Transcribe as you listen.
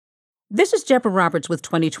This is Deborah Roberts with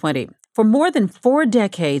 2020. For more than 4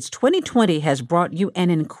 decades, 2020 has brought you an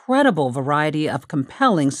incredible variety of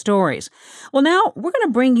compelling stories. Well, now we're going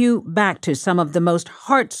to bring you back to some of the most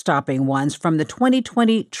heart-stopping ones from the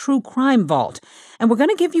 2020 True Crime Vault. And we're going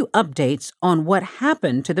to give you updates on what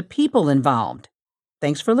happened to the people involved.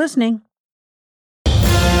 Thanks for listening.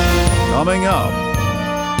 Coming up.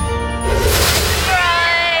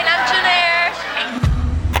 Right, I'm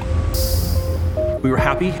Janair. We were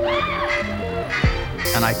happy.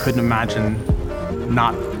 And I couldn't imagine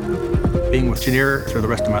not being with Janair for the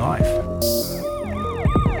rest of my life.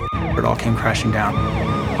 It all came crashing down.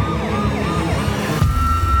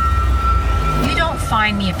 You don't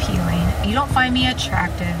find me appealing. You don't find me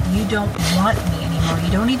attractive. You don't want me anymore.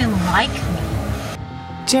 You don't even like me.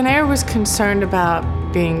 Janair was concerned about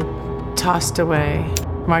being tossed away.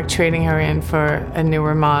 Mark trading her in for a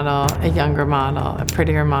newer model, a younger model, a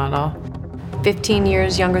prettier model. 15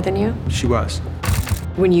 years younger than you? She was.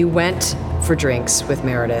 When you went for drinks with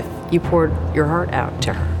Meredith, you poured your heart out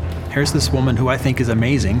to her. Here's this woman who I think is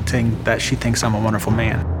amazing, saying that she thinks I'm a wonderful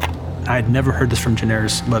man. I had never heard this from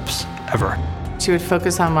Janair's lips, ever. She would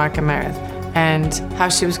focus on Mark and Meredith and how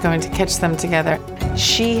she was going to catch them together.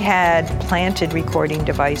 She had planted recording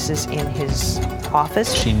devices in his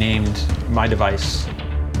office. She named my device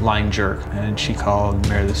Line Jerk, and she called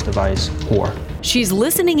Meredith's device Whore. She's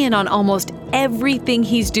listening in on almost everything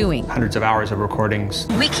he's doing. Hundreds of hours of recordings.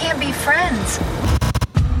 We can't be friends.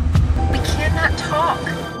 We cannot talk.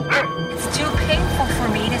 It's too painful for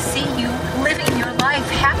me to see you living your life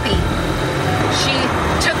happy. She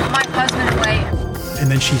took my husband away. And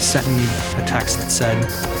then she sent me a text that said,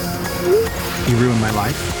 "You ruined my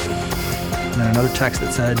life." And then another text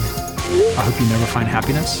that said, "I hope you never find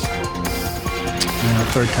happiness." And then a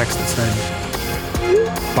third text that said,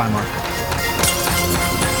 "Bye, Mark."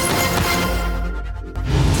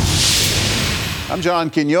 I'm John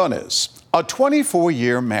Quinones. A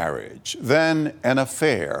 24-year marriage, then an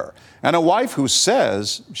affair, and a wife who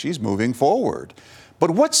says she's moving forward.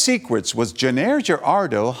 But what secrets was Janair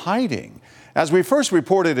Gerardo hiding? As we first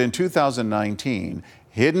reported in 2019,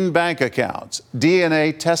 hidden bank accounts,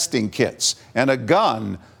 DNA testing kits, and a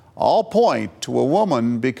gun all point to a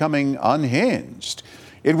woman becoming unhinged.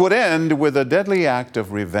 It would end with a deadly act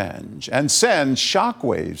of revenge and send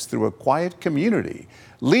shockwaves through a quiet community,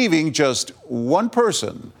 leaving just one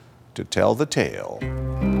person to tell the tale.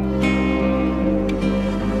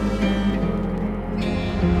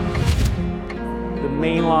 The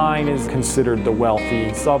Main Line is considered the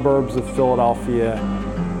wealthy suburbs of Philadelphia.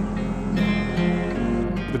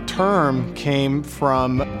 The term came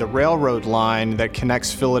from the railroad line that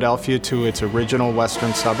connects Philadelphia to its original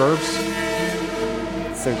western suburbs.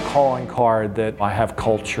 It's a calling card that I have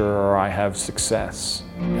culture or I have success.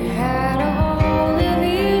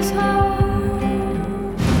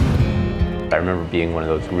 I remember being one of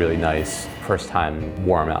those really nice, first-time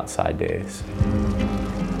warm outside days.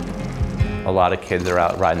 A lot of kids are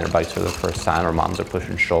out riding their bikes for the first time, or moms are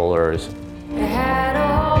pushing strollers.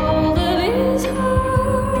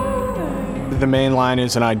 The Main Line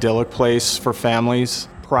is an idyllic place for families.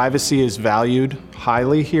 Privacy is valued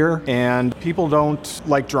highly here, and people don't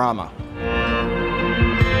like drama.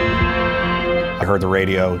 I heard the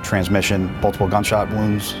radio transmission, multiple gunshot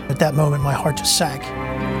wounds. At that moment, my heart just sank,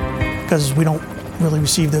 because we don't really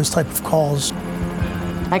receive those type of calls.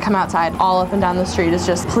 I come outside, all up and down the street is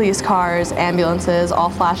just police cars, ambulances, all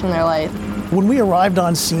flashing their light. When we arrived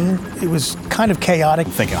on scene, it was kind of chaotic.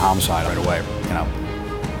 Thinking homicide right away,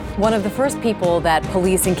 One of the first people that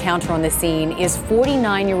police encounter on the scene is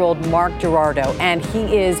 49-year-old Mark Gerardo, and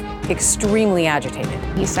he is extremely agitated.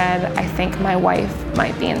 He said, "I think my wife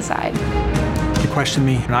might be inside." They questioned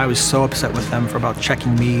me, and I was so upset with them for about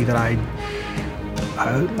checking me that I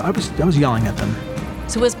was yelling at them.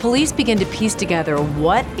 So as police begin to piece together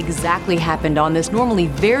what exactly happened on this normally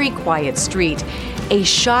very quiet street, a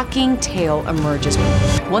shocking tale emerges.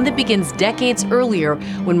 One that begins decades earlier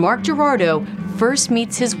when Mark Gerardo first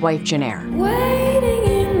meets his wife, Janair. Waiting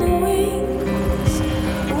in the wings,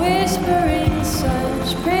 whispering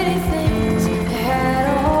such pretty things, had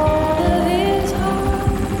a hold of his heart.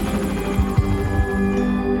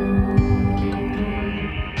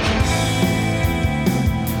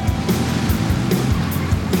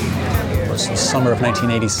 It was the summer of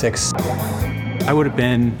 1986. I would have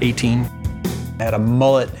been 18. I had a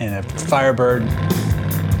mullet and a Firebird,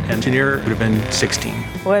 and Janair would have been 16.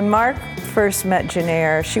 When Mark first met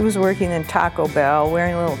Janair, she was working in Taco Bell,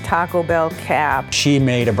 wearing a little Taco Bell cap. She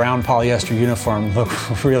made a brown polyester uniform look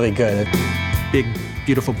really good. Big,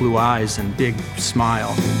 beautiful blue eyes and big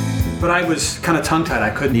smile. But I was kind of tongue-tied. I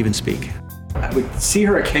couldn't even speak. I I would see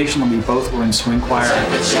her occasionally. We both were in swing choir.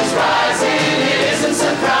 She's rising, it isn't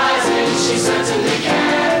surprising, she certainly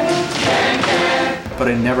can. But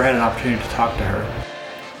I never had an opportunity to talk to her.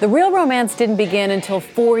 The real romance didn't begin until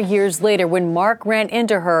 4 years later when Mark ran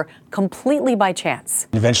into her completely by chance.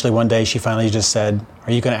 Eventually one day she finally just said,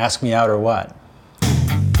 "Are you going to ask me out or what?"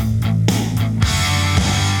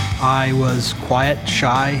 I was quiet,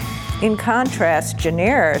 shy. In contrast,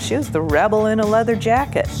 Janair, she was the rebel in a leather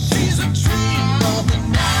jacket.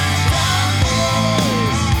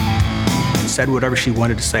 Said whatever she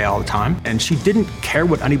wanted to say all the time, and she didn't care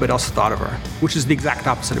what anybody else thought of her, which is the exact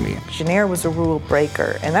opposite of me. Janair was a rule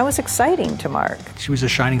breaker, and that was exciting to Mark. She was a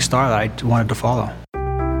shining star that I wanted to follow.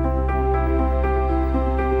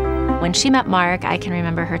 When she met Mark, I can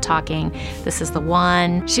remember her talking, "This is the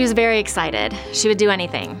one." She was very excited. She would do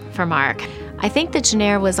anything for Mark. I think that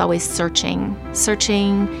Janair was always searching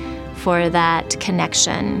for that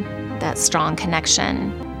connection, that strong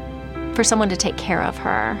connection, for someone to take care of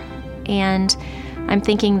her. And I'm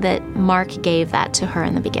thinking that Mark gave that to her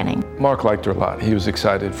in the beginning. Mark liked her a lot. He was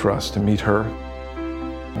excited for us to meet her.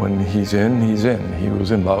 When he's in, he's in. He was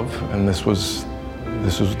in love, and this was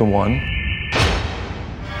the one.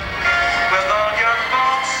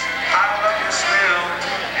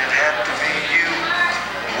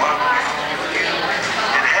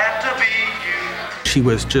 She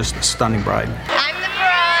was just a stunning bride. I'm the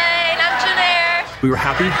bride, I'm Janair. We were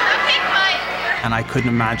happy, and I couldn't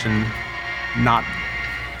imagine not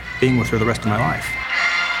being with her the rest of my life.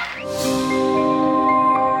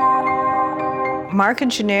 Mark and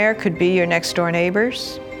Janair could be your next door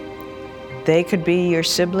neighbors. They could be your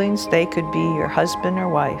siblings. They could be your husband or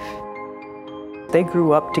wife. They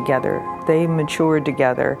grew up together. They matured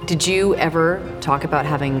together. Did you ever talk about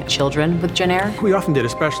having children with Janair? We often did,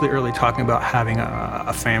 especially early, talking about having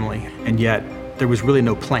a family, and yet there was really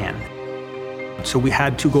no plan. So we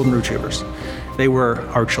had 2 golden retrievers. They were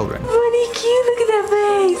our children. Really cute, look at that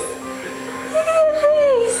face. Look at that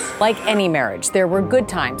face. Like any marriage, there were good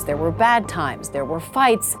times, there were bad times, there were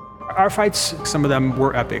fights. Our fights, some of them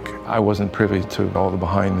were epic. I wasn't privy to all the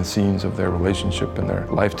behind the scenes of their relationship and their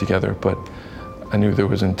life together, but I knew there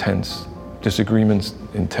was intense disagreements,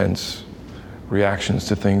 intense reactions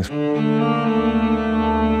to things.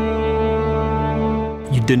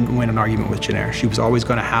 You didn't win an argument with Janair. She was always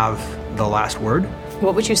going to have the last word.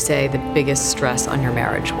 What would you say the biggest stress on your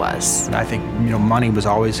marriage was? I think, money was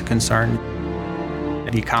always a concern.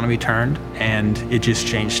 The economy turned, and it just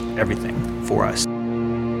changed everything for us.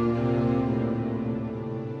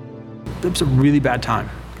 It was a really bad time.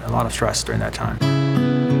 A lot of stress during that time.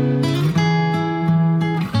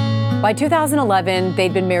 By 2011,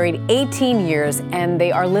 they'd been married 18 years, and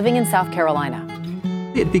they are living in South Carolina.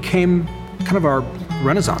 It became kind of our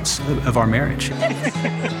renaissance of our marriage.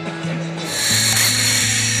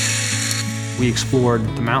 We explored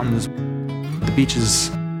the mountains, the beaches.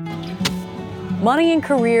 Money and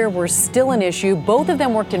career were still an issue. Both of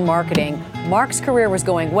them worked in marketing. Mark's career was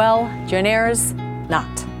going well, Janair's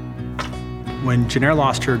not. When Janair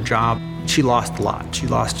lost her job, she lost a lot. She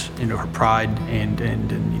lost, her pride, and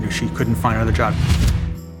she couldn't find another job.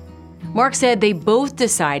 Mark said they both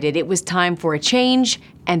decided it was time for a change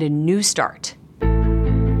and a new start.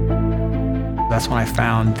 That's when I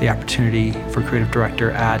found the opportunity for creative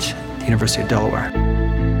director at the University of Delaware.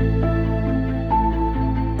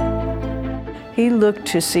 He looked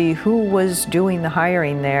to see who was doing the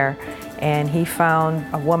hiring there, and he found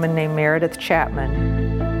a woman named Meredith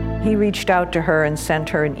Chapman. He reached out to her and sent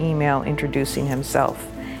her an email introducing himself.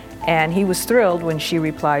 And he was thrilled when she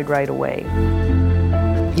replied right away.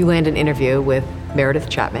 You landed an interview with Meredith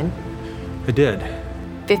Chapman. I did.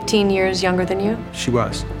 15 years younger than you? She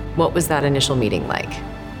was. What was that initial meeting like?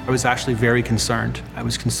 I was actually very concerned. I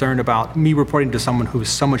was concerned about me reporting to someone who was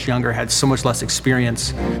so much younger, had so much less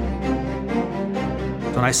experience.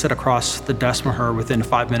 When I sat across the desk from her within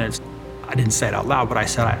 5 minutes, I didn't say it out loud, but I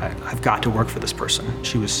said, I've got to work for this person.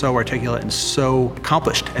 She was so articulate and so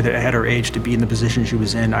accomplished at her age to be in the position she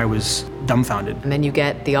was in. I was dumbfounded. And then you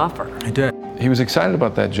get the offer. I did. He was excited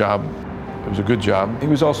about that job. It was a good job. He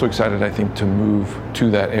was also excited, I think, to move to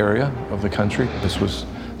that area of the country. This was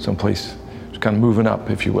someplace, kind of moving up,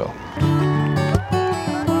 if you will.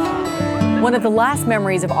 One of the last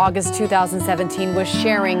memories of August 2017 was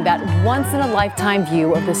sharing that once-in-a-lifetime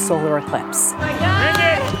view of the solar eclipse.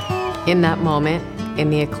 In that moment, in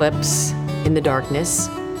the eclipse, in the darkness,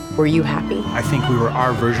 were you happy? I think we were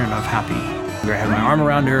our version of happy. I had my arm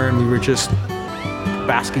around her and we were just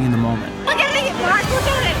basking in the moment. Look at me, Mark, look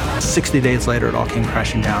at it! 60 days later, it all came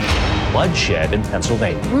crashing down. Bloodshed in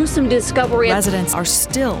Pennsylvania. Gruesome discovery. Residents are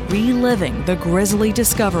still reliving the grisly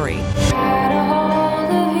discovery.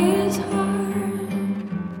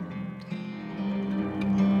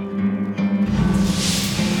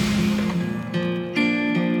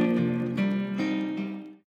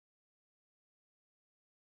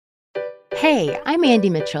 Hey, I'm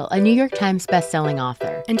Andy Mitchell, a New York Times bestselling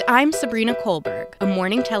author. And I'm Sabrina Kohlberg, a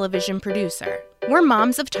morning television producer. We're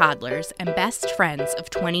moms of toddlers and best friends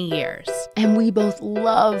of 20 years. And we both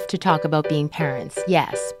love to talk about being parents,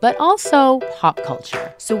 yes, but also pop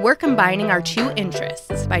culture. So we're combining our two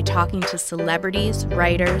interests by talking to celebrities,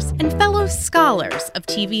 writers, and fellow scholars of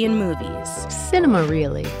TV and movies. Cinema,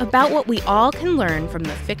 really. About what we all can learn from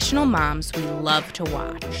the fictional moms we love to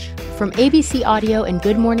watch. From ABC Audio and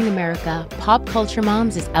Good Morning America, Pop Culture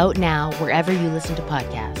Moms is out now wherever you listen to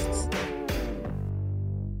podcasts.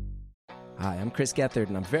 Hi, I'm Chris Gethard,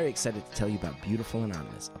 and I'm very excited to tell you about Beautiful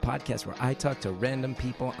Anonymous, a podcast where I talk to random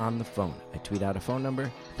people on the phone. I tweet out a phone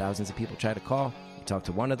number, thousands of people try to call. You talk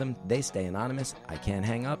to one of them, they stay anonymous. I can't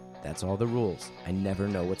hang up. That's all the rules. I never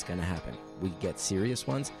know what's going to happen. We get serious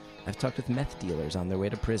ones. I've talked with meth dealers on their way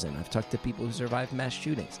to prison. I've talked to people who survived mass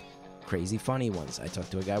shootings. Crazy funny ones. I talked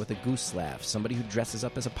to a guy with a goose laugh, somebody who dresses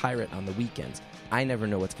up as a pirate on the weekends. I never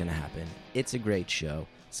know what's going to happen. It's a great show.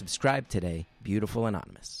 Subscribe today. Beautiful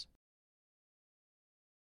Anonymous.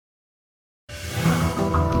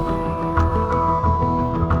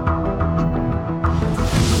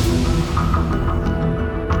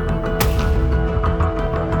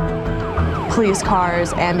 Police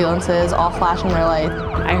cars, ambulances, all flashing their lights.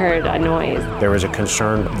 I heard a noise. There was a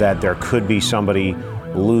concern that there could be somebody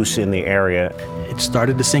loose in the area. It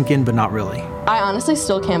started to sink in, but not really. I honestly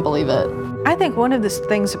still can't believe it. I think one of the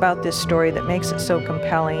things about this story that makes it so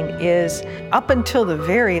compelling is up until the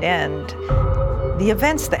very end, the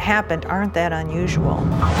events that happened aren't that unusual.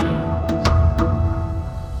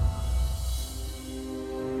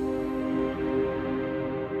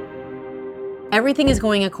 Everything is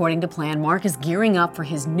going according to plan. Mark is gearing up for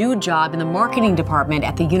his new job in the marketing department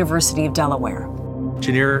at the University of Delaware.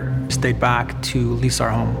 Janir stayed back to lease our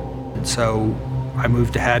home, and so I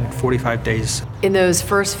moved ahead 45 days. In those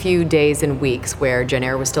first few days and weeks where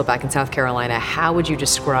Janir was still back in South Carolina, how would you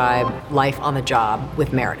describe life on the job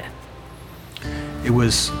with Meredith? It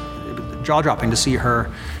was jaw-dropping to see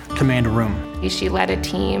her command a room. She led a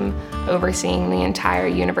team overseeing the entire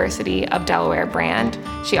University of Delaware brand.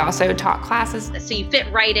 She also taught classes. So you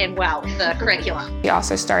fit right in well with the curriculum. She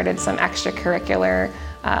also started some extracurricular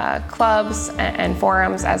clubs and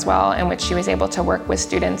forums as well, in which she was able to work with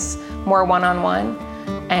students more one-on-one,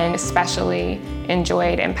 and especially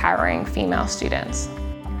enjoyed empowering female students.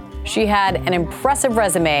 She had an impressive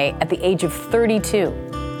resume at the age of 32.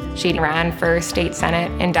 She ran for state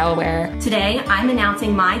senate in Delaware. Today, I'm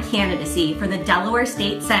announcing my candidacy for the Delaware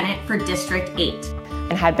State Senate for District 8.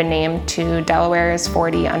 And had been named to Delaware's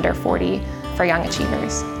 40 Under 40 for Young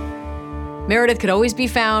Achievers. Meredith could always be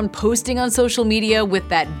found posting on social media with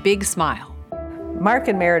that big smile. Mark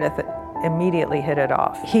and Meredith immediately hit it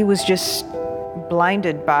off. He was just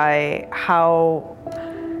blinded by how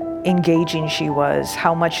engaging she was,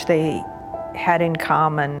 how much they had in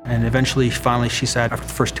common. And eventually, finally, she said, after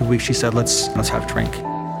the first 2 weeks, she said, let's have a drink.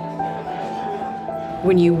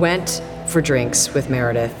 When you went for drinks with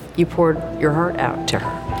Meredith, you poured your heart out to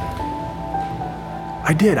her.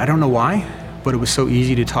 I did. I don't know why, but it was so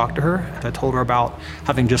easy to talk to her. I told her about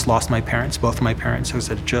having just lost my parents, both of my parents. It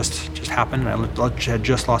had just happened. I had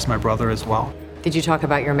just lost my brother as well. Did you talk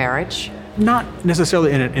about your marriage? Not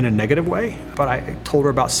necessarily in a negative way, but I told her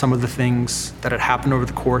about some of the things that had happened over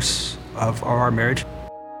the course of our marriage.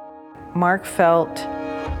 Mark felt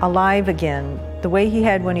alive again, the way he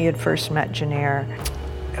had when he had first met Janir.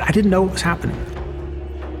 And I didn't know what was happening.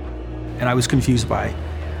 And I was confused by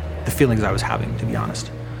the feelings I was having, to be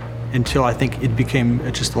honest, until I think it became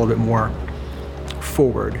just a little bit more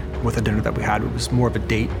forward with the dinner that we had. It was more of a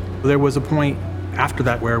date. There was a point after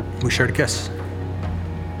that where we shared a kiss.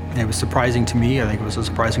 And it was surprising to me. I think it was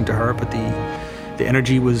surprising to her, but the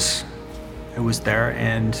energy was there,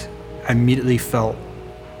 and I immediately felt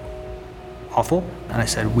awful, and I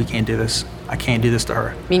said, we can't do this. I can't do this to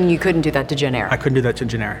her. Meaning you couldn't do that to Janir? I couldn't do that to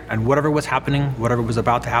Janir. And whatever was happening, whatever was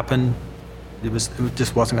about to happen, it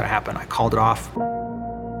just wasn't going to happen. I called it off.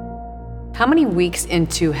 How many weeks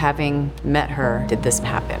into having met her did this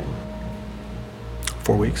happen?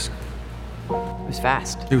 4 weeks. It was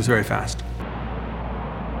fast. It was very fast.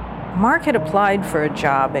 Mark had applied for a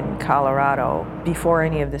job in Colorado before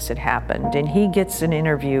any of this had happened, and he gets an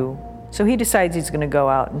interview, so he decides he's going to go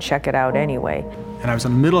out and check it out anyway. And I was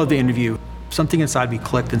in the middle of the interview. Something inside me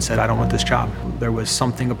clicked and said, I don't want this job. There was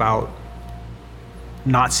something about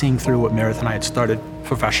not seeing through what Meredith and I had started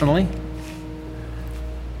professionally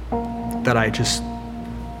that I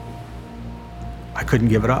couldn't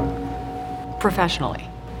give it up. Professionally?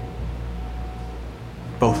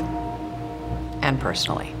 Both. And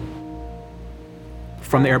personally?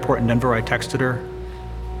 From the airport in Denver, I texted her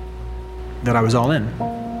that I was all in.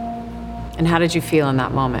 And how did you feel in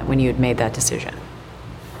that moment when you had made that decision?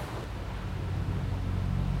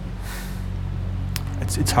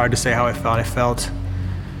 It's hard to say how I felt. I felt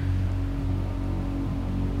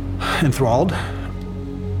enthralled.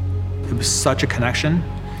 It was such a connection.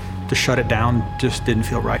 To shut it down just didn't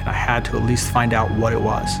feel right. I had to at least find out what it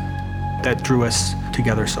was that drew us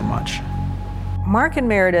together so much. Mark and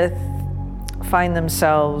Meredith find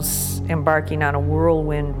themselves embarking on a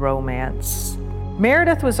whirlwind romance.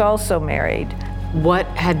 Meredith was also married. What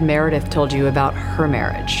had Meredith told you about her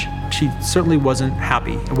marriage? She certainly wasn't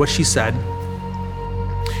happy. What she said,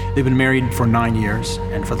 they've been married for 9 years,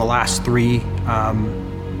 and for the last 3,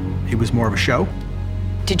 it was more of a show.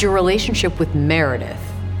 Did your relationship with Meredith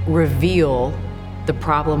reveal the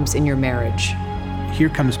problems in your marriage? Here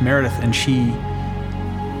comes Meredith, and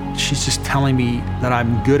she's just telling me that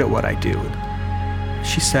I'm good at what I do.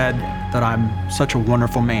 She said that I'm such a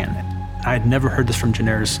wonderful man. I had never heard this from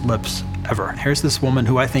Jenaire's lips ever. Here's this woman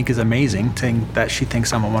who I think is amazing saying that she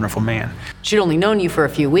thinks I'm a wonderful man. She'd only known you for a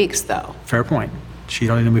few weeks, though. Fair point. She'd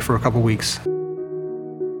only known me for a couple weeks.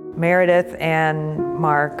 Meredith and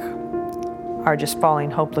Mark are just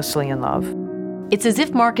falling hopelessly in love. It's as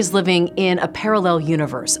if Mark is living in a parallel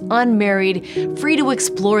universe, unmarried, free to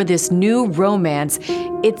explore this new romance.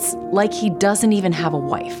 It's like he doesn't even have a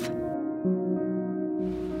wife.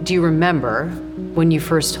 Do you remember when you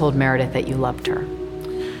first told Meredith that you loved her?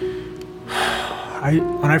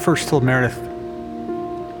 When I first told Meredith,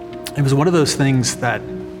 it was one of those things that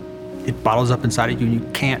it bottles up inside of you and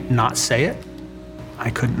you can't not say it. I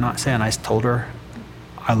couldn't not say it, and I told her,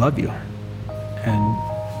 I love you. And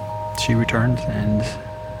she returned, and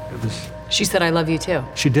it was... She said, I love you too.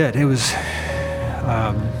 She did. It was...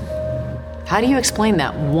 How do you explain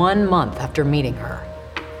that 1 month after meeting her?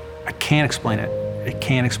 I can't explain it. I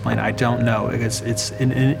can't explain it. I don't know. It's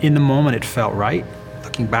in the moment, it felt right.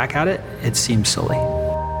 Looking back at it, it seemed silly.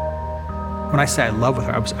 When I say I love with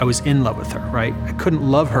her, I was in love with her, right? I couldn't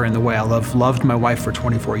love her in the way I loved my wife for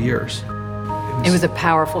 24 years. It was a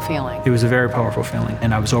powerful feeling. It was a very powerful feeling,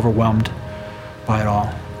 and I was overwhelmed by it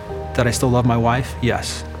all. Did I still love my wife?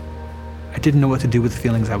 Yes. I didn't know what to do with the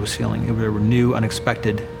feelings I was feeling. They were new,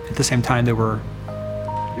 unexpected. At the same time, it was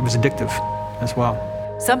addictive as well.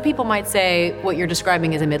 Some people might say what you're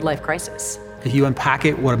describing is a midlife crisis. If you unpack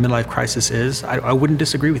it, what a midlife crisis is, I wouldn't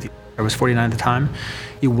disagree with you. I was 49 at the time.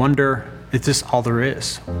 You wonder, is this all there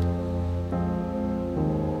is?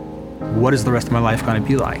 What is the rest of my life going to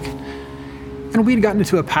be like? And we'd gotten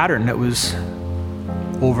into a pattern that was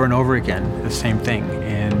over and over again, the same thing.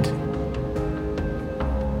 And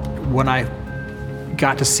when I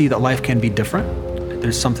got to see that life can be different,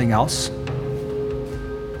 there's something else,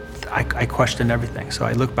 I questioned everything. So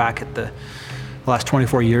I look back at the last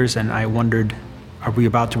 24 years and I wondered, are we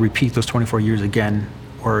about to repeat those 24 years again,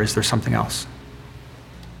 or is there something else?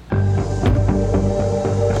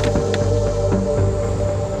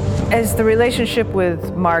 As the relationship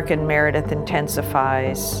with Mark and Meredith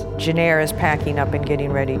intensifies, Jenaire is packing up and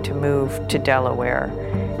getting ready to move to Delaware.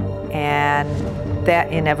 And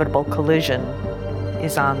that inevitable collision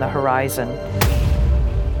is on the horizon.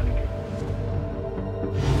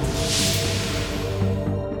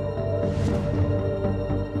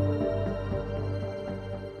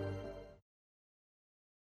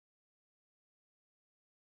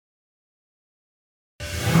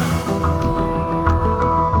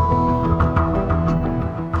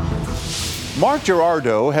 Mark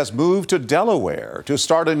Girardo has moved to Delaware to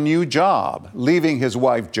start a new job, leaving his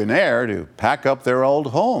wife Jenaire to pack up their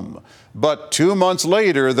old home. But 2 months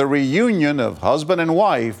later, the reunion of husband and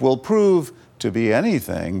wife will prove to be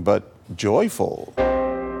anything but joyful. 3, 2,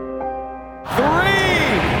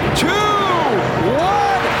 1,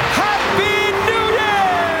 Happy New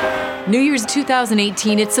Year! New Year's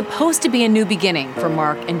 2018, it's supposed to be a new beginning for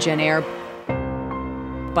Mark and Jenaire.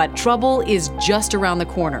 But trouble is just around the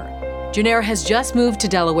corner. Jenaire has just moved to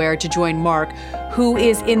Delaware to join Mark, who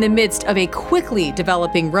is in the midst of a quickly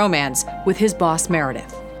developing romance with his boss,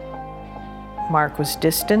 Meredith. Mark was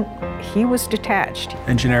distant, he was detached.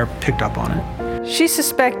 And Jenaire picked up on it. She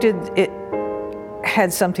suspected it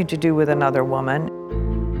had something to do with another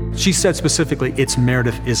woman. She said specifically, it's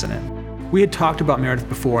Meredith, isn't it? We had talked about Meredith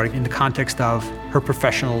before in the context of her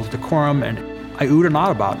professional decorum, and I oohed and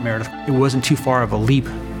awed about Meredith. It wasn't too far of a leap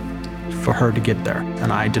for her to get there,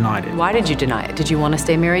 and I denied it. Why did you deny it? Did you want to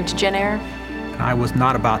stay married to Jenaire? I was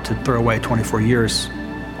not about to throw away 24 years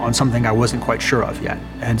on something I wasn't quite sure of yet.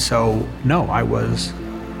 And so, no, I was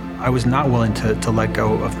not willing to let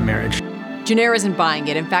go of the marriage. Jenaire isn't buying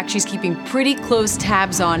it. In fact, she's keeping pretty close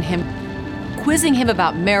tabs on him, quizzing him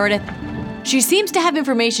about Meredith. She seems to have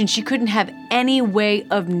information she couldn't have any way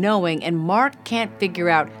of knowing, and Mark can't figure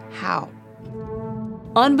out how.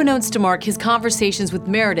 Unbeknownst to Mark, his conversations with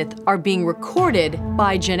Meredith are being recorded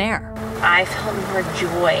by Jennair. I felt more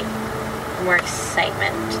joy, more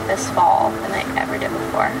excitement this fall than I ever did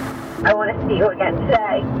before. I want to see you again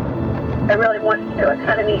today. I really want to. I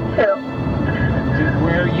kind of need to.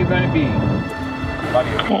 Where are you going to be? Love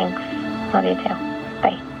you. Thanks. Love you too.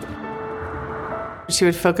 Bye. She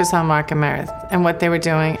would focus on Mark and Meredith and what they were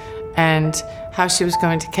doing and how she was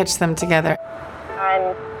going to catch them together.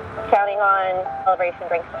 I'm counting on celebration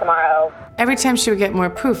drinks tomorrow. Every time she would get more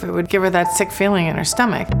proof, it would give her that sick feeling in her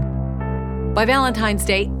stomach. By Valentine's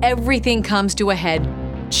Day, everything comes to a head.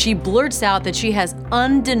 She blurts out that she has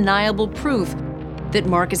undeniable proof that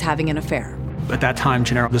Mark is having an affair. At that time,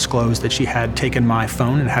 Jennair disclosed that she had taken my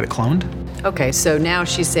phone and had it cloned. Okay, so now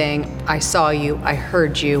she's saying, I saw you, I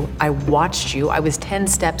heard you, I watched you, I was 10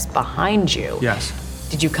 steps behind you. Yes.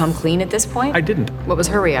 Did you come clean at this point? I didn't. What was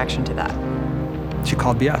her reaction to that? She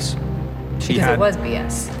called BS. Because it was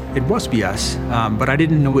BS. It was BS, but I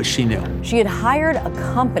didn't know what she knew. She had hired a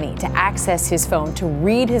company to access his phone, to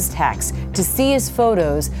read his texts, to see his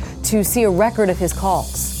photos, to see a record of his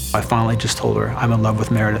calls. I finally just told her, I'm in love with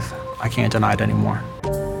Meredith. I can't deny it anymore.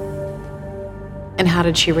 And how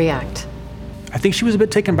did she react? I think she was a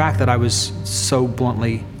bit taken back that I was so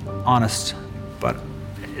bluntly honest, but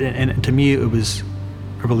and to me it was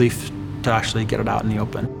a relief to actually get it out in the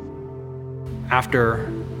open. After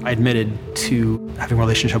I admitted to having a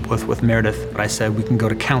relationship with Meredith, I said we can go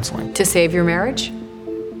to counseling. To save your marriage?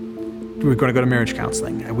 We were going to go to marriage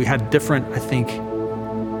counseling. We had different, I think,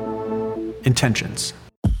 intentions.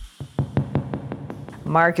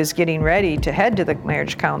 Mark is getting ready to head to the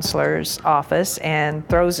marriage counselor's office and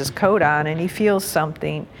throws his coat on, and he feels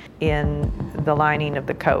something in the lining of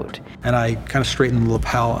the coat. And I kind of straightened the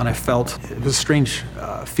lapel, and I felt, it was a strange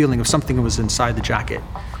feeling of something that was inside the jacket.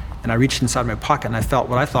 And I reached inside my pocket, and I felt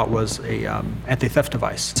what I thought was a anti-theft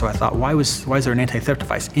device. So I thought, why is there an anti-theft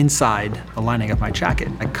device inside the lining of my jacket?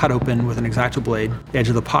 I cut open with an X-Acto blade the edge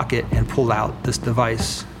of the pocket and pulled out this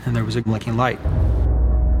device, and there was a blinking light.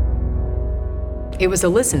 It was a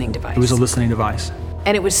listening device. It was a listening device.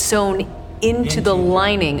 And it was sewn into the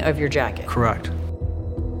lining of your jacket. Correct.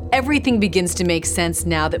 Everything begins to make sense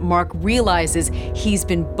now that Mark realizes he's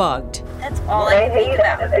been bugged. That's all I hate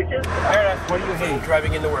about. Meredith, what do you hate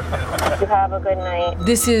driving into work? You have a good night.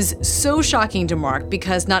 This is so shocking to Mark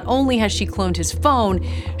because not only has she cloned his phone,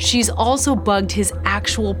 she's also bugged his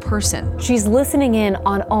actual person. She's listening in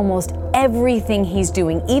on almost everything he's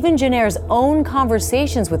doing. Even Jennair's own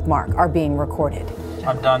conversations with Mark are being recorded.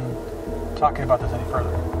 I'm done talking about this any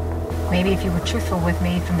further. Maybe if you were truthful with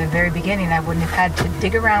me from the very beginning, I wouldn't have had to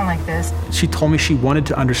dig around like this. She told me she wanted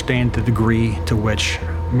to understand the degree to which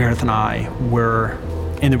Meredith and I were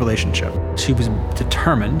in the relationship. She was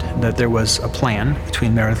determined that there was a plan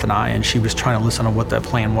between Meredith and I, and she was trying to listen to what that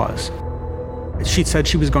plan was. She said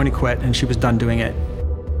she was going to quit and she was done doing it.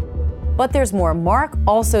 But there's more. Mark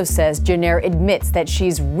also says Jennair admits that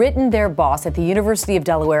she's written their boss at the University of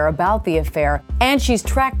Delaware about the affair, and she's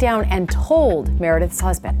tracked down and told Meredith's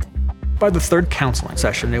husband. By the third counseling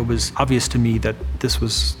session, it was obvious to me that this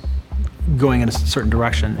was going in a certain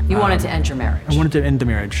direction. You wanted to end your marriage. I wanted to end the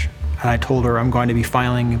marriage. And I told her I'm going to be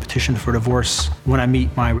filing a petition for divorce when I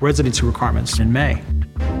meet my residency requirements in May.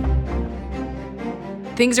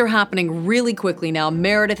 Things are happening really quickly now.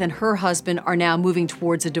 Meredith and her husband are now moving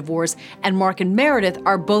towards a divorce, and Mark and Meredith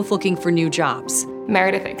are both looking for new jobs.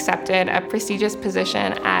 Meredith accepted a prestigious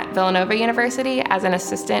position at Villanova University as an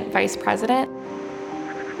assistant vice president.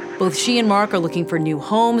 Both she and Mark are looking for new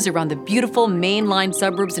homes around the beautiful mainline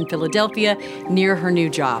suburbs in Philadelphia near her new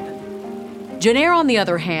job. Jennair, on the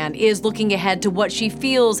other hand, is looking ahead to what she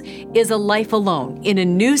feels is a life alone in a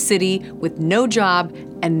new city with no job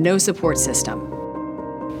and no support system.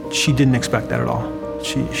 She didn't expect that at all.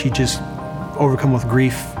 She just overcome with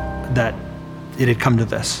grief that it had come to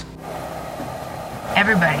this.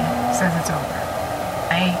 Everybody says it's over.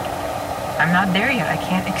 I'm not there yet. I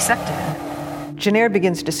can't accept it. Jennair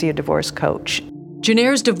begins to see a divorce coach.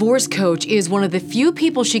 Jennair's divorce coach is one of the few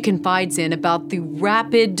people she confides in about the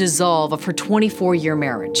rapid dissolve of her 24-year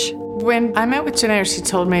marriage. When I met with Jennair, she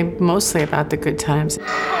told me mostly about the good times.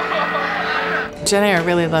 Jennair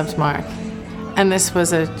really loved Mark, and this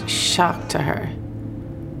was a shock to her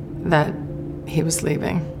that he was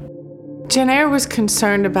leaving. Jennair was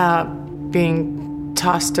concerned about being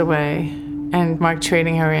tossed away and Mark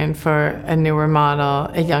trading her in for a newer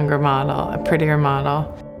model, a younger model, a prettier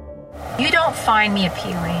model. You don't find me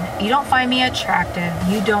appealing. You don't find me attractive.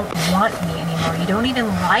 You don't want me anymore. You don't even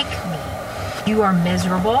like me. You are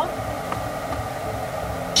miserable.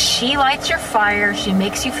 She lights your fire. She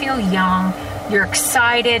makes you feel young. You're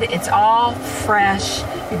excited. It's all fresh.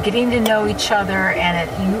 You're getting to know each other,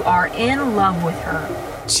 and you are in love with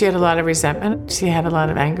her. She had a lot of resentment. She had a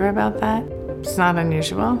lot of anger about that. It's not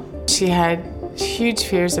unusual. She had huge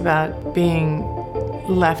fears about being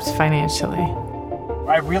left financially.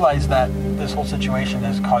 I realize that this whole situation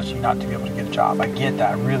has caused you not to be able to get a job. I get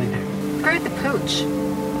that, I really do. Screwed the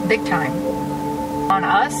pooch, big time. On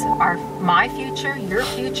us, my future, your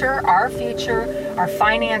future, our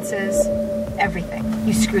finances, everything.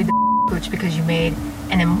 You screwed the pooch because you made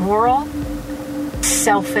an immoral,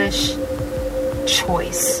 selfish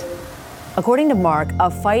choice. According to Mark, a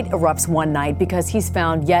fight erupts one night because he's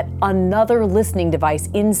found yet another listening device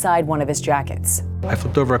inside one of his jackets. I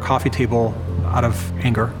flipped over a coffee table out of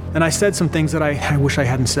anger, and I said some things that I wish I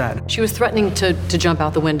hadn't said. She was threatening to jump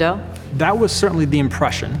out the window? That was certainly the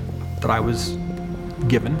impression that I was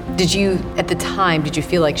given. Did you, at the time, did you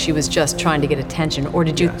feel like she was just trying to get attention, or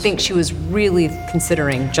did you think she was really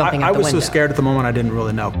considering jumping out the window? I was so scared at the moment I didn't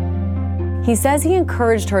really know. He says he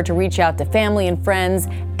encouraged her to reach out to family and friends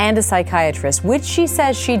and a psychiatrist, which she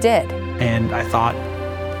says she did. And I thought,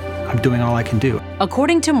 I'm doing all I can do.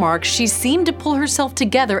 According to Mark, she seemed to pull herself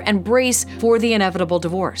together and brace for the inevitable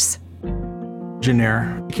divorce.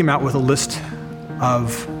 Jennair came out with a list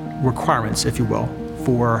of requirements, if you will,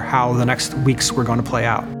 for how the next weeks were going to play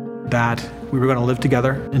out. That we were going to live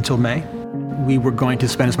together until May. We were going to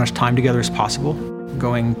spend as much time together as possible,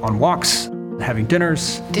 going on walks, having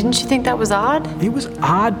dinners. Didn't you think that was odd? It was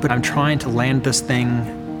odd, but I'm trying to land this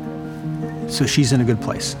thing so she's in a good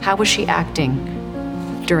place. How was she acting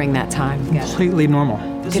during that time? Completely normal.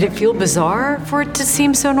 Did it feel bizarre for it to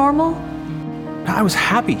seem so normal? I was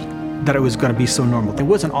happy that it was going to be so normal. It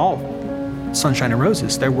wasn't all sunshine and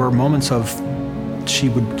roses. There were moments of she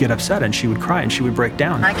would get upset and she would cry and she would break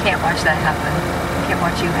down. I can't watch that happen. I can't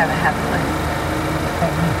watch you have a happy life.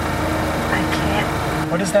 I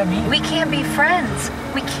can't. What does that mean? We can't be friends.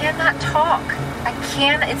 We cannot talk. I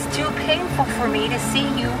can't. It's too painful for me to see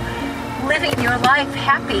you living your life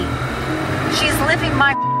happy. She's living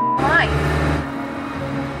my life.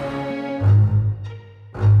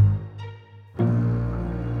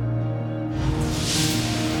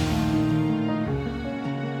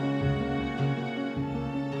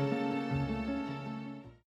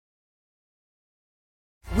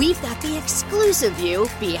 We've got the exclusive view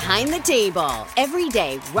behind the table. Every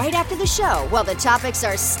day, right after the show, while the topics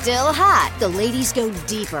are still hot, the ladies go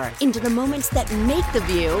deeper into the moments that make the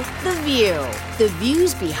View the View. The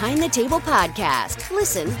Views Behind the Table podcast.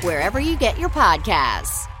 Listen wherever you get your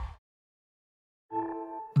podcasts.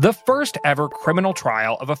 The first ever criminal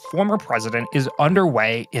trial of a former president is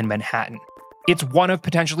underway in Manhattan. It's one of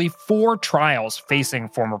potentially 4 trials facing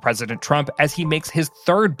former President Trump as he makes his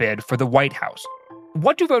third bid for the White House.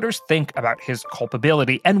 What do voters think about his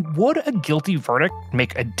culpability, and would a guilty verdict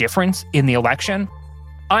make a difference in the election?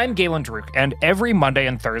 I'm Galen Druk, and every Monday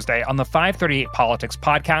and Thursday on the 538 Politics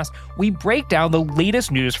podcast, we break down the latest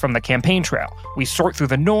news from the campaign trail. We sort through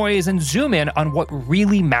the noise and zoom in on what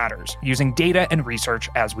really matters, using data and research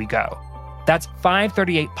as we go. That's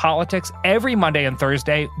 538 Politics every Monday and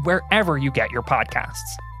Thursday, wherever you get your podcasts.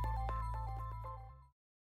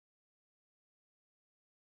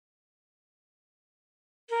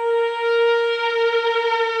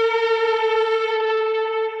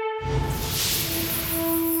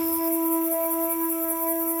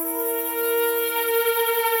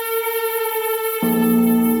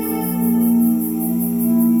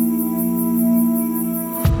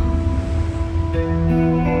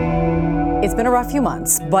 It's been a rough few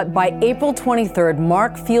months, but by April 23rd,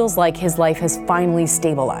 Mark feels like his life has finally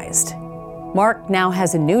stabilized. Mark now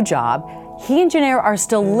has a new job. He and Jennair are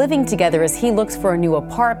still living together as he looks for a new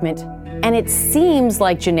apartment, and it seems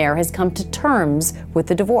like Jennair has come to terms with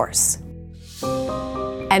the divorce.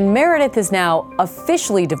 And Meredith is now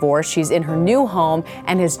officially divorced. She's in her new home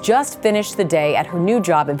and has just finished the day at her new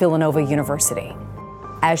job at Villanova University.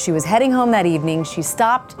 As she was heading home that evening, she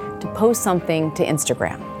stopped to post something to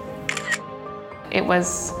Instagram. It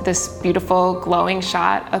was this beautiful, glowing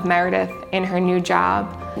shot of Meredith in her new job.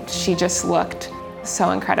 She just looked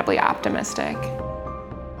so incredibly optimistic.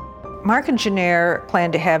 Mark and Jennair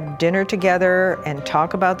planned to have dinner together and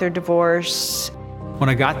talk about their divorce. When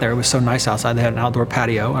I got there, it was so nice outside. They had an outdoor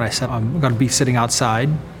patio, and I said, I'm going to be sitting outside.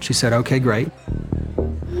 She said, okay, great.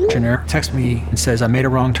 Jennair texts me and says, I made a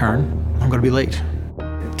wrong turn. I'm going to be late.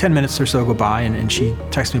 10 minutes or so go by, and she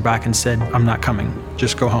texts me back and said, I'm not coming.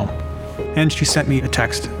 Just go home. And she sent me a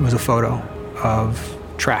text. It was a photo of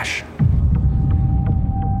trash.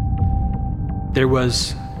 There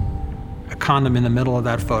was a condom in the middle of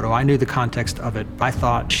that photo. I knew the context of it. I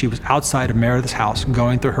thought she was outside of Meredith's house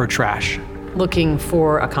going through her trash. Looking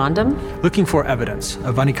for a condom? Looking for evidence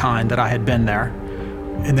of any kind that I had been there.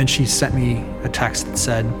 And then she sent me a text that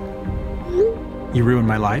said, "You ruined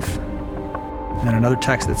my life." And then another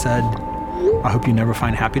text that said, "I hope you never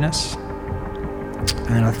find happiness."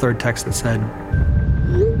 And then a third text that said,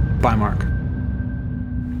 "Bye, Mark."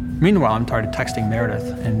 Meanwhile, I'm started texting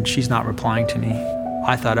Meredith, and she's not replying to me.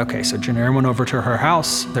 I thought, okay, so Janair went over to her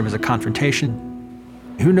house. There was a confrontation.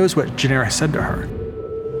 Who knows what Janair said to her?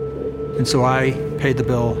 And so I paid the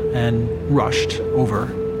bill and rushed over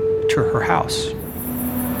to her house.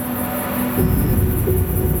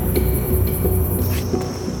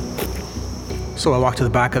 So I walked to the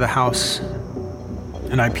back of the house,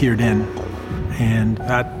 and I peered in, and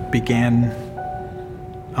that began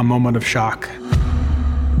a moment of shock.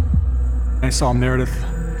 I saw Meredith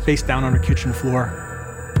face down on her kitchen floor,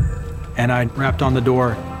 and I rapped on the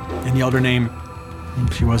door and yelled her name,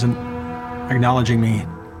 and she wasn't acknowledging me.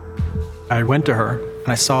 I went to her, and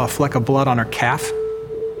I saw a fleck of blood on her calf.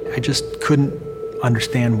 I just couldn't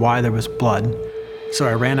understand why there was blood. So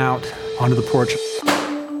I ran out onto the porch.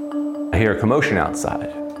 I hear a commotion outside,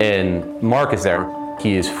 and Mark is there.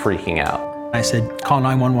 He is freaking out. I said, "Call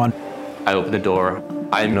 911. I opened the door.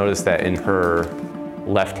 I noticed that in her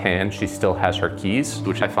left hand, she still has her keys,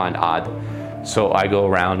 which I find odd. So I go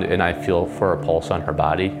around and I feel for a pulse on her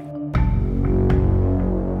body.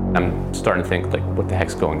 I'm starting to think, like, what the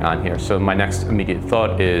heck's going on here? So my next immediate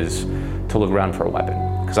thought is to look around for a weapon,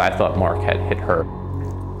 because I thought Mark had hit her.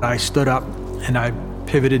 I stood up and I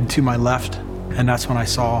pivoted to my left, and that's when I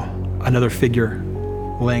saw another figure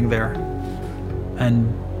laying there.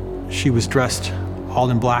 And she was dressed all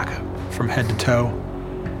in black from head to toe.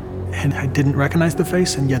 And I didn't recognize the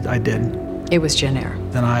face, and yet I did. It was Janair.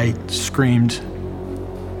 Then I screamed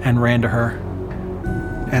and ran to her.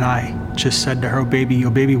 And I just said to her, oh baby,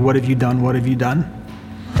 what have you done? What have you done?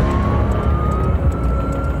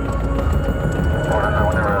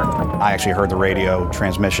 I actually heard the radio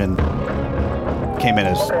transmission. Came in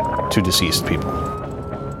as two deceased people.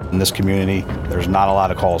 In this community, there's not a lot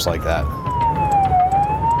of calls like that.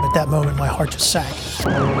 At that moment, my heart just sank.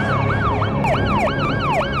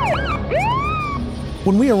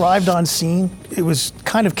 When we arrived on scene, it was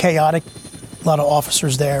kind of chaotic. A lot of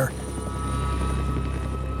officers there.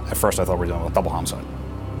 At first, I thought we were doing a double homicide.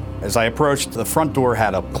 As I approached, the front door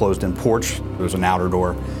had a closed-in porch. There was an outer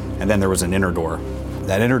door, and then there was an inner door.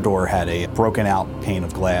 That inner door had a broken out pane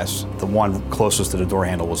of glass. The one closest to the door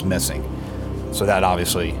handle was missing. So that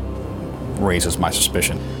obviously raises my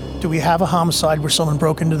suspicion. Do we have a homicide where someone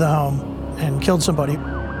broke into the home and killed somebody?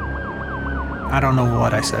 I don't know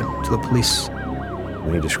what I said to the police.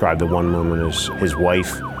 He described the one woman as his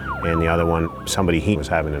wife and the other one somebody he was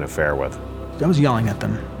having an affair with. I was yelling at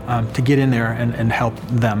them to get in there and help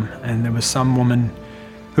them. And there was some woman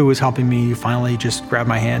who was helping me finally just grabbed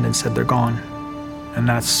my hand and said, they're gone. And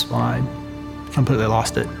that's when I completely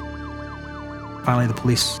lost it. Finally, the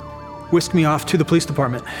police whisked me off to the police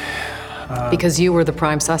department. Because you were the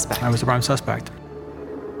prime suspect. I was the prime suspect.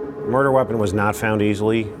 Murder weapon was not found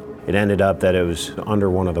easily. It ended up that it was under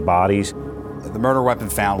one of the bodies. The murder weapon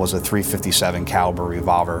found was a .357 caliber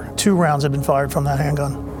revolver. 2 rounds had been fired from that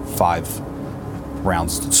handgun. 5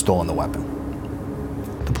 rounds still in the weapon.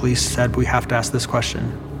 The police said, we have to ask this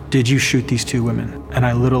question. Did you shoot these 2 women? And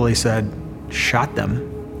I literally said, shot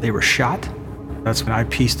them? They were shot? That's when I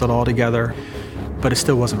pieced it all together, but it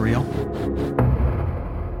still wasn't real.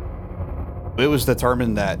 It was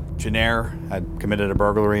determined that Janair had committed a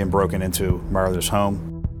burglary and broken into Meredith's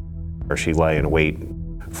home. She lay in wait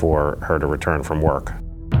for her to return from work.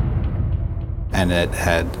 And it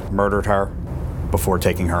had murdered her before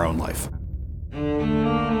taking her own life.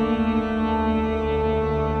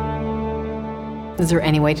 Is there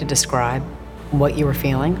any way to describe what you were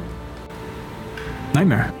feeling?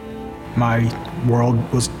 Nightmare. My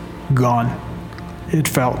world was gone. It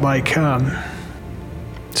felt like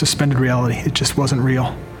suspended reality. It just wasn't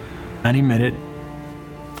real. Any minute,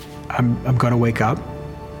 I'm gonna wake up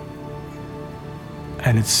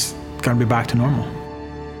and it's gonna be back to normal.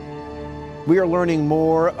 We are learning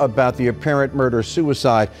more about the apparent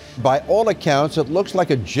murder-suicide. By all accounts, it looks like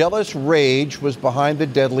a jealous rage was behind the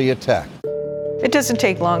deadly attack. It doesn't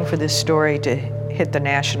take long for this story to hit the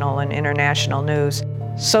national and international news.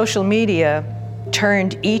 Social media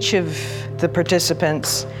turned each of the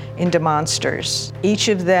participants into monsters. Each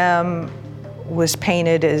of them was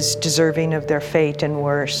painted as deserving of their fate and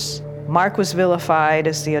worse. Mark was vilified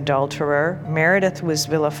as the adulterer. Meredith was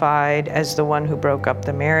vilified as the one who broke up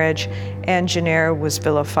the marriage. And Janair was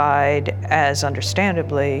vilified as,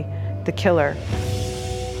 understandably, the killer.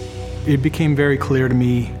 It became very clear to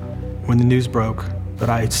me when the news broke that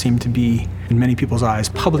I seemed to be, in many people's eyes,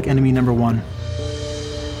 public enemy number one.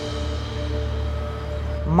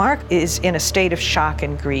 Mark is in a state of shock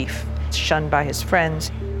and grief, shunned by his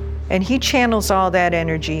friends, and he channels all that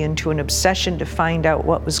energy into an obsession to find out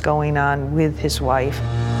what was going on with his wife.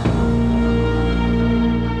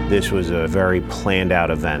 This was a very planned out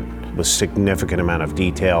event with significant amount of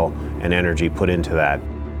detail and energy put into that.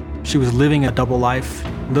 She was living a double life.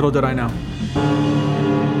 Little did I know.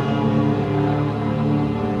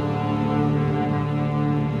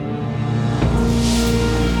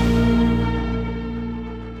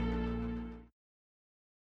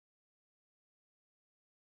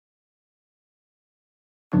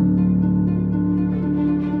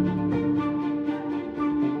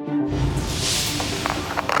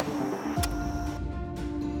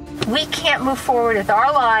 We can't move forward with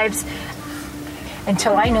our lives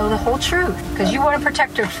until I know the whole truth, because you want to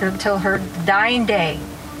protect her until her dying day.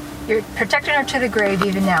 You're protecting her to the grave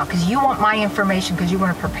even now, because you want my information, because you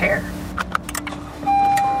want to prepare.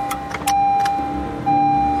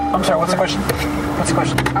 I'm sorry, what's the question? What's the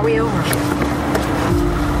question? Are we over?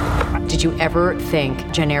 Did you ever think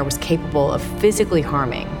Jennair was capable of physically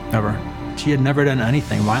harming? Never. She had never done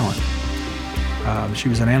anything violent. She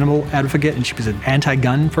was an animal advocate and she was an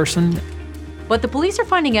anti-gun person. But the police are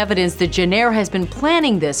finding evidence that Jennair has been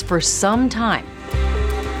planning this for some time.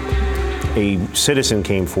 A citizen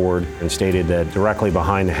came forward and stated that directly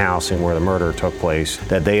behind the house and where the murder took place,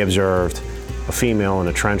 that they observed a female in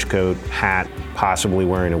a trench coat, hat, possibly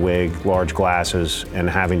wearing a wig, large glasses, and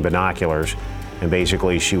having binoculars, and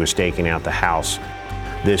basically she was staking out the house.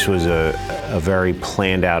 This was a very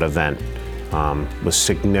planned out event. With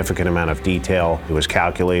significant amount of detail. It was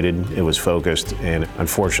calculated, it was focused, and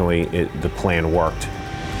unfortunately, the plan worked.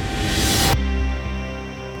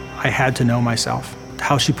 I had to know myself,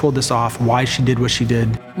 how she pulled this off, why she did what she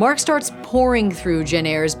did. Mark starts pouring through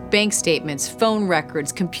Jennair's bank statements, phone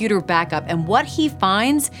records, computer backup, and what he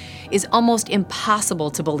finds is almost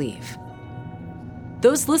impossible to believe.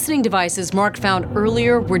 Those listening devices Mark found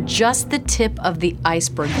earlier were just the tip of the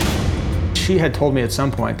iceberg. She had told me at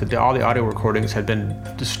some point that all the audio recordings had been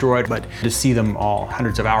destroyed, but to see them all,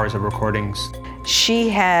 hundreds of hours of recordings. She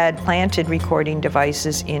had planted recording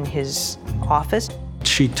devices in his office.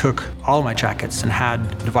 She took all of my jackets and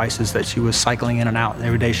had devices that she was cycling in and out.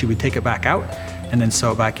 Every day she would take it back out and then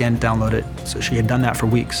sew it back in, download it. So she had done that for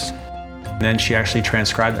weeks. And then she actually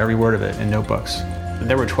transcribed every word of it in notebooks.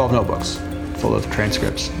 There were 12 notebooks full of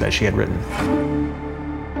transcripts that she had written.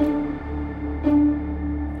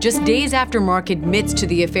 Just days after Mark admits to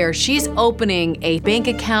the affair, she's opening a bank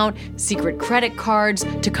account, secret credit cards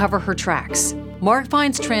to cover her tracks. Mark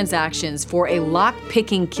finds transactions for a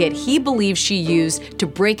lock-picking kit he believes she used to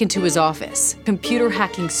break into his office, computer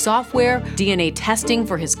hacking software, DNA testing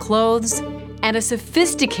for his clothes, and a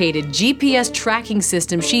sophisticated GPS tracking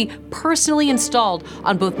system she personally installed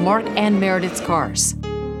on both Mark and Meredith's cars.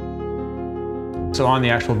 So on the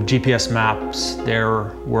actual GPS maps,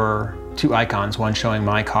 there were two icons, one showing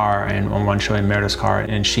my car and one showing Meredith's car,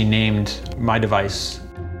 and she named my device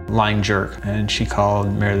Lying Jerk, and she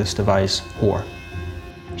called Meredith's device Whore.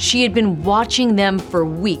 She had been watching them for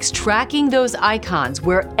weeks, tracking those icons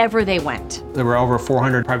wherever they went. There were over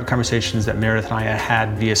 400 private conversations that Meredith and I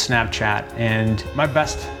had via Snapchat, and my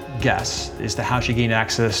best guess as to how she gained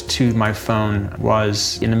access to my phone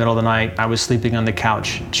was in the middle of the night. I was sleeping on the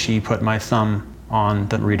couch. She put my thumb on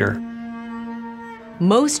the reader.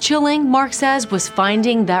 Most chilling, Mark says, was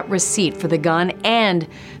finding that receipt for the gun and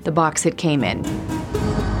the box it came in.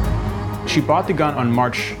 She bought the gun on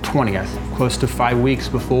March 20th, close to 5 weeks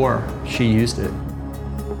before she used it.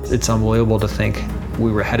 It's unbelievable to think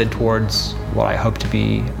we were headed towards what I hope to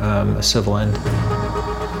be a civil end.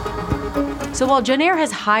 So while Jennair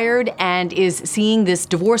has hired and is seeing this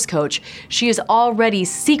divorce coach, she has already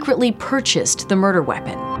secretly purchased the murder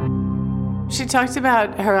weapon. She talked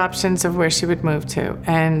about her options of where she would move to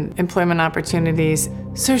and employment opportunities.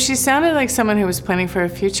 So she sounded like someone who was planning for a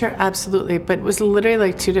future, absolutely, but it was literally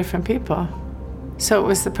like two different people. So it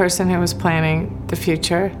was the person who was planning the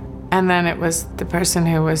future, and then it was the person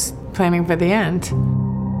who was planning for the end.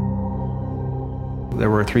 There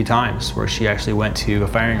were 3 times where she actually went to a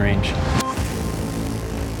firing range.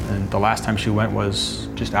 And the last time she went was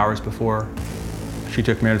just hours before she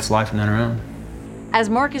took Meredith's life and then her own. As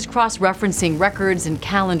Mark is cross-referencing records and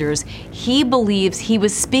calendars, he believes he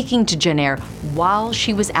was speaking to Jennair while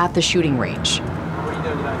she was at the shooting range. What are you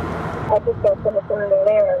doing today? I just got finished interviewing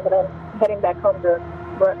there, but I'm heading back home to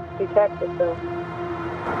Texas, so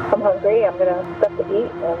I'm hungry. I'm going to stuff to eat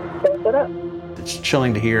and finish it up. It's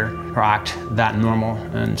chilling to hear her act that normal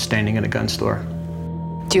and standing in a gun store.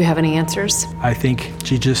 Do you have any answers? I think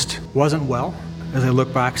she just wasn't well. As I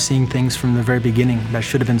look back, seeing things from the very beginning that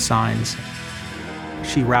should have been signs.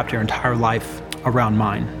 She wrapped her entire life around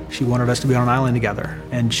mine. She wanted us to be on an island together,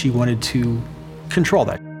 and she wanted to control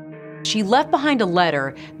that. She left behind a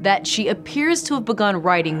letter that she appears to have begun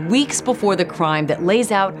writing weeks before the crime that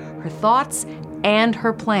lays out her thoughts and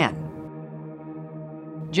her plan.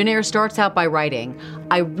 Jennair starts out by writing,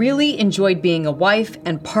 "I really enjoyed being a wife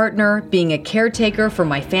and partner. Being a caretaker for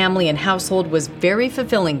my family and household was very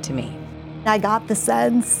fulfilling to me." I got the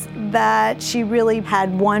sense that she really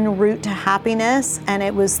had one route to happiness, and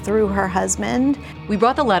it was through her husband. We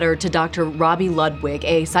brought the letter to Dr. Robbie Ludwig,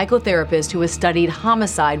 a psychotherapist who has studied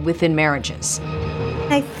homicide within marriages.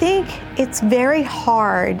 I think it's very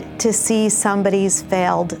hard to see somebody's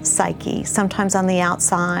failed psyche, sometimes on the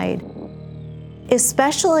outside,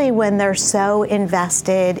 especially when they're so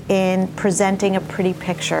invested in presenting a pretty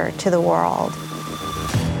picture to the world.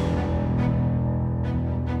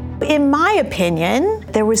 In my opinion,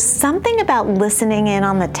 there was something about listening in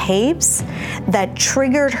on the tapes that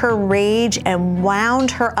triggered her rage and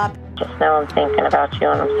wound her up. Just know I'm thinking about you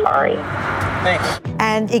and I'm sorry. Thanks.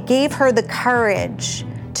 And it gave her the courage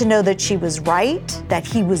to know that she was right, that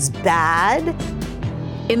he was bad.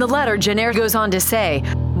 In the letter, Jennair goes on to say,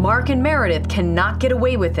 "Mark and Meredith cannot get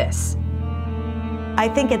away with this." I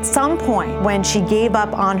think at some point when she gave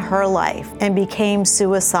up on her life and became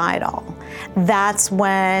suicidal, that's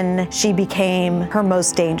when she became her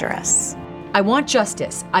most dangerous. "I want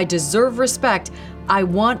justice. I deserve respect. I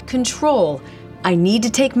want control. I need to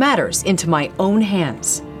take matters into my own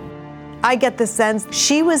hands." I get the sense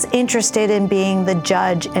she was interested in being the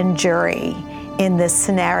judge and jury in this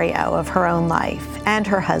scenario of her own life and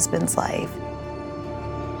her husband's life.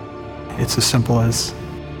 It's as simple as,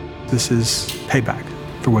 this is payback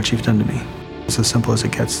for what you've done to me. It's as simple as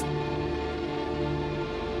it gets.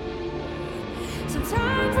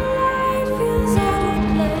 Sometimes the light feels out of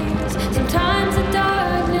place. Sometimes the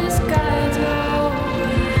darkness guides your way.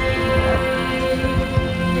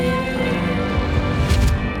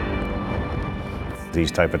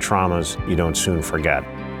 These type of traumas you don't soon forget.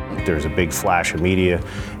 There's a big flash of media,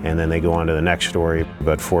 and then they go on to the next story.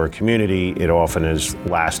 But for a community, it often is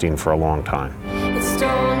lasting for a long time. It stole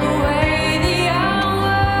away the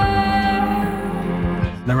hour.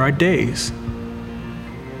 There are days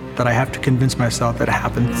that I have to convince myself that it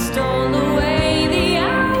happened. It stole away the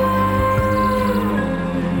hour.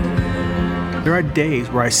 There are days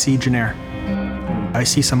where I see Jennair. I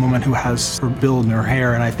see some woman who has her build and her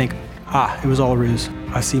hair, and I think, it was all a ruse.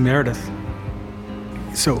 I see Meredith.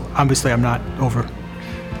 So obviously I'm not over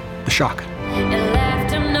the shock. It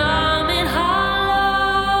left him numb and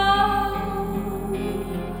hollow.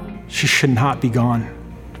 She should not be gone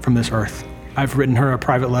from this earth. I've written her a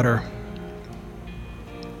private letter.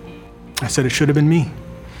 I said it should have been me.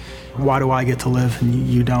 Why do I get to live and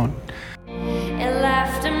you don't? It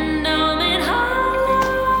left him numb and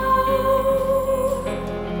hollow.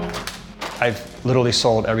 I've literally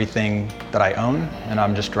sold everything that I own, and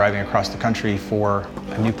I'm just driving across the country for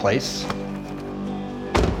a new place.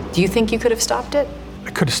 Do you think you could have stopped it? I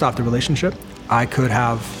could have stopped the relationship. I could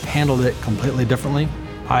have handled it completely differently.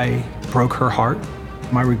 I broke her heart.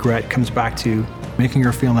 My regret comes back to making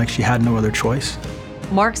her feel like she had no other choice.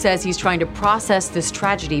 Mark says he's trying to process this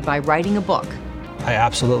tragedy by writing a book. I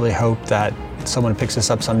absolutely hope that someone picks this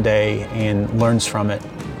up someday and learns from it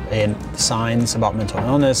and signs about mental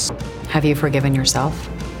illness. Have you forgiven yourself?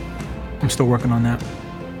 I'm still working on that.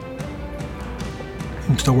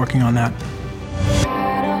 I'm still working on that.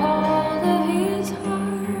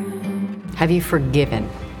 Have you forgiven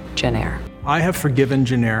Jennair? I have forgiven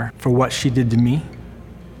Jennair for what she did to me.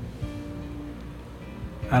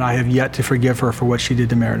 And I have yet to forgive her for what she did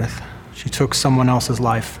to Meredith. She took someone else's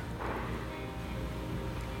life.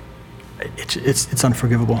 It's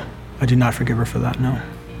unforgivable. I do not forgive her for that, no.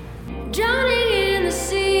 Drowning in the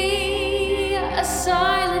sea, a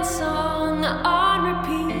silent song on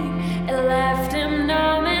repeat. It left him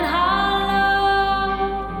numb and hollow.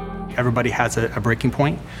 Everybody has a breaking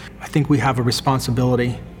point. I think we have a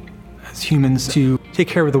responsibility as humans to take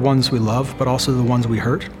care of the ones we love, but also the ones we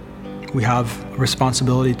hurt. We have a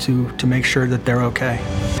responsibility to make sure that they're okay.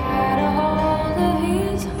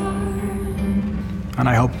 And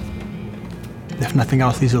I hope, if nothing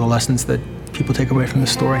else, these are the lessons that people take away from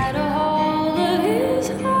this story.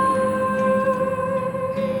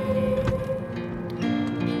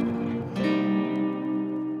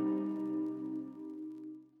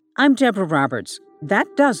 I'm Deborah Roberts.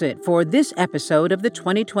 That does it for this episode of the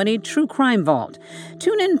 2020 True Crime Vault.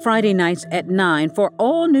 Tune in Friday nights at 9 for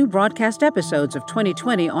all new broadcast episodes of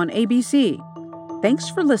 2020 on ABC. Thanks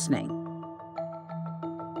for listening.